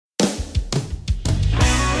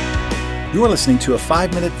You are listening to a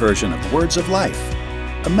 5-minute version of Words of Life,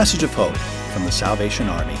 a message of hope from the Salvation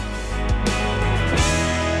Army.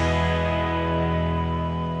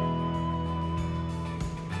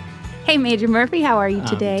 Hey, Major Murphy, how are you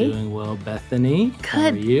today? I'm doing well, Bethany. Good.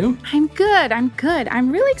 How are you? I'm good. I'm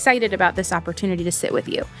really excited about this opportunity to sit with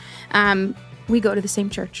you. We go to the same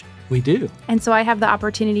church. We do. And so I have the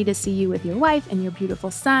opportunity to see you with your wife and your beautiful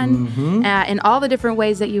son, and all the different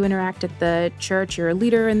ways that you interact at the church. You're a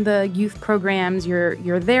leader in the youth programs.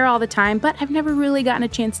 You're there all the time, but I've never really gotten a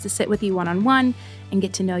chance to sit with you one-on-one and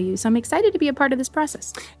get to know you. So I'm excited to be a part of this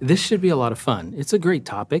process. This should be a lot of fun. It's a great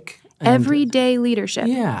topic. Everyday leadership.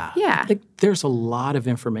 Yeah. Yeah. I think there's a lot of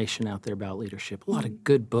information out there about leadership, a lot of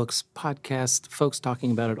good books, podcasts, folks talking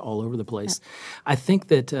about it all over the place. I think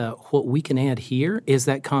that what we can add here is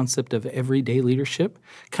that concept of everyday leadership,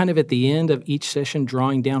 kind of at the end of each session,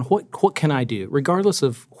 drawing down what can I do, regardless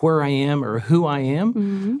of where I am or who I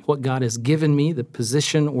am, what God has given me, the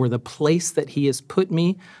position or the place that He has put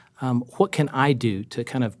me, what can I do to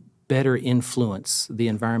kind of better influence the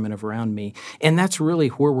environment around me. And that's really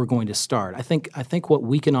where we're going to start. I think what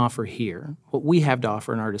we can offer here, what we have to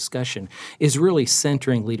offer in our discussion, is really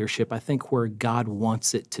centering leadership, I think, where God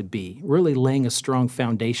wants it to be, really laying a strong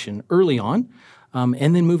foundation early on,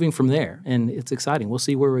 and then moving from there. And it's exciting. We'll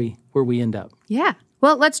see where we end up. Yeah.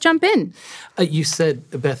 Well, let's jump in. You said,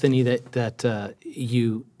 Bethany, that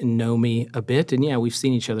you know me a bit, and yeah, we've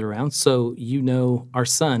seen each other around. So you know our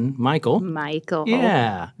son, Michael. Michael.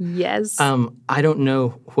 Yeah. Yes. I don't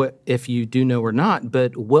know if you do know or not,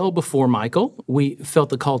 but well before Michael, we felt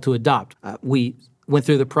the call to adopt. We went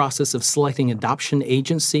through the process of selecting adoption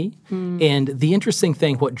agency, and the interesting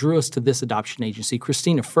thing, what drew us to this adoption agency,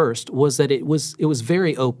 Christina First, was that it was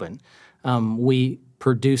very open. We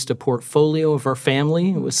produced a portfolio of our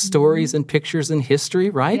family with stories and pictures and history,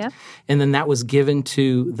 right? Yep. And then that was given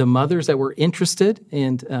to the mothers that were interested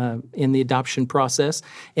in the adoption process.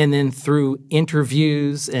 And then through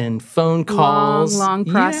interviews and phone calls, long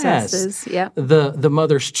processes. Yes, Yep. the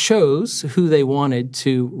mothers chose who they wanted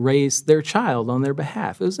to raise their child on their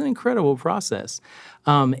behalf. It was an incredible process.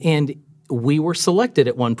 And we were selected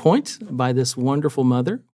at one point by this wonderful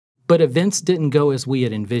mother. But events didn't go as we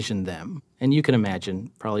had envisioned them. And you can imagine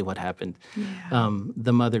probably what happened. Yeah.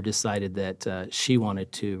 The mother decided that she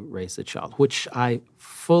wanted to raise the child, which I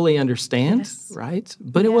fully understand, right?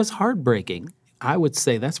 But it was heartbreaking. I would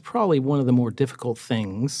say that's probably one of the more difficult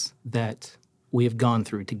things that we have gone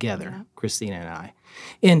through together, Christina and I.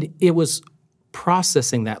 And it was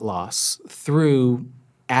processing that loss through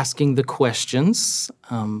asking the questions,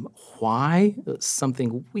 why,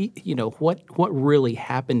 something what really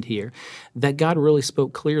happened here, that God really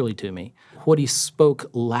spoke clearly to me. What He spoke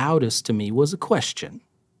loudest to me was a question.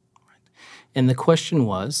 And the question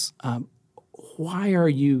was, why are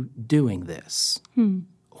you doing this?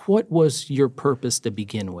 What was your purpose to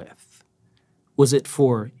begin with? Was it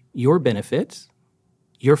for your benefit,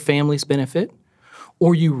 your family's benefit,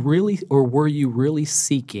 or were you really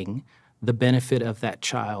seeking the benefit of that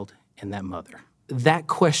child and that mother? That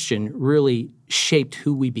question really shaped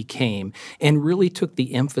who we became and really took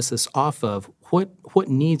the emphasis off of what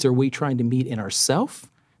needs are we trying to meet in ourselves,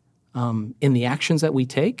 in the actions that we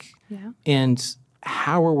take, and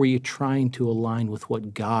how are we trying to align with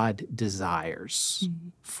what God desires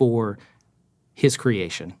for His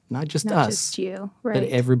creation, not just us, just you, right. but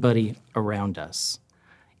everybody around us.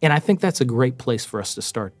 And I think that's a great place for us to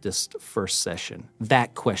start this first session,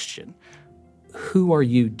 that question. Who are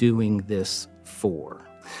you doing this for?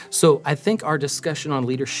 So I think our discussion on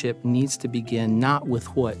leadership needs to begin not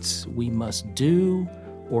with what we must do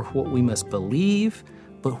or what we must believe,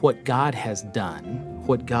 but what God has done,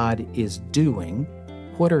 what God is doing,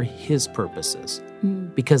 what are His purposes?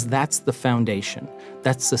 Because that's the foundation.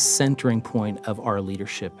 That's the centering point of our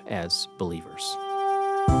leadership as believers.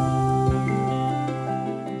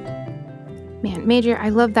 Man, Major, I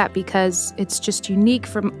love that because it's just unique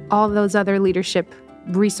from all those other leadership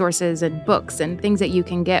resources and books and things that you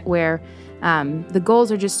can get where the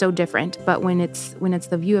goals are just so different. But when it's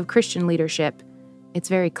the view of Christian leadership, it's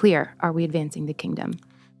very clear, are we advancing the kingdom?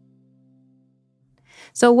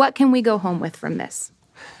 So what can we go home with from this?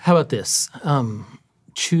 How about this?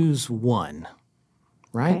 Choose one,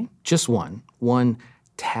 right? Okay. Just one. One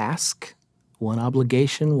task, one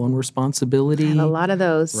obligation, one responsibility. I have a lot of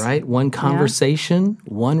those. Right? One conversation,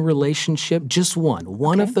 one relationship, just one.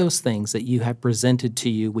 One of those things that you have presented to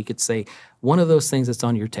you, we could say one of those things that's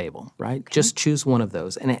on your table, right? Okay. Just choose one of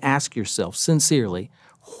those and ask yourself sincerely,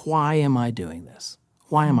 why am I doing this?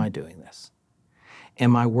 Why am I doing this?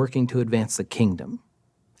 Am I working to advance the kingdom?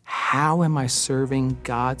 how am I serving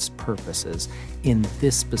God's purposes in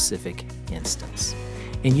this specific instance?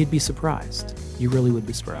 And you'd be surprised. You really would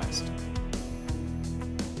be surprised.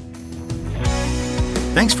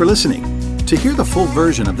 Thanks for listening. To hear the full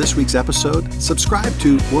version of this week's episode, subscribe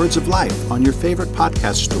to Words of Life on your favorite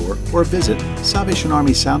podcast store or visit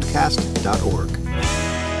SalvationArmySoundcast.org.